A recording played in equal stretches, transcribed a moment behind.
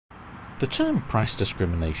The term price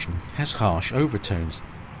discrimination has harsh overtones,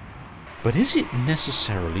 but is it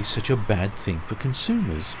necessarily such a bad thing for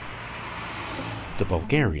consumers? The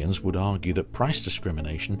Bulgarians would argue that price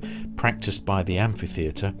discrimination practiced by the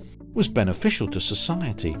amphitheatre was beneficial to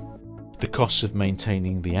society. The costs of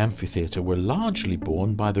maintaining the amphitheatre were largely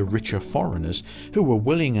borne by the richer foreigners who were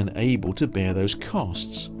willing and able to bear those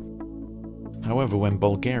costs. However, when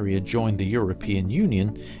Bulgaria joined the European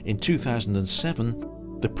Union in 2007,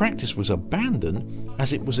 the practice was abandoned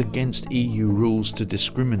as it was against EU rules to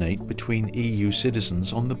discriminate between EU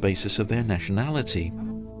citizens on the basis of their nationality.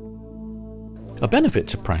 A benefit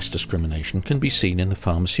to price discrimination can be seen in the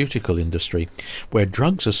pharmaceutical industry, where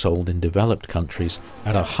drugs are sold in developed countries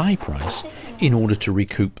at a high price in order to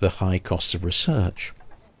recoup the high costs of research.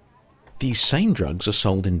 These same drugs are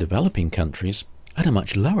sold in developing countries at a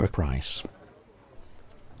much lower price.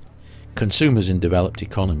 Consumers in developed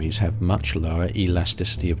economies have much lower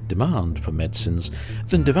elasticity of demand for medicines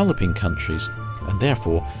than developing countries, and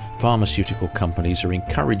therefore pharmaceutical companies are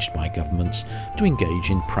encouraged by governments to engage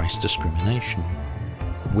in price discrimination.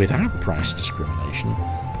 Without price discrimination,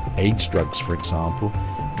 AIDS drugs, for example,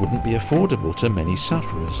 wouldn't be affordable to many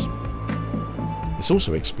sufferers. This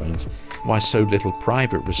also explains why so little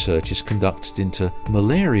private research is conducted into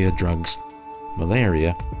malaria drugs.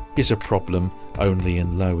 Malaria is a problem only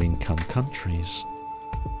in low-income countries.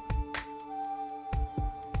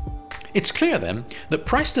 It's clear then that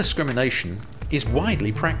price discrimination is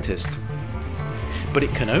widely practiced, but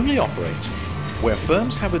it can only operate where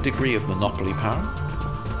firms have a degree of monopoly power,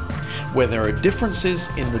 where there are differences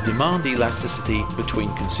in the demand elasticity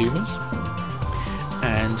between consumers,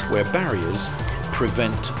 and where barriers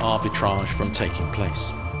prevent arbitrage from taking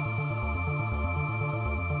place.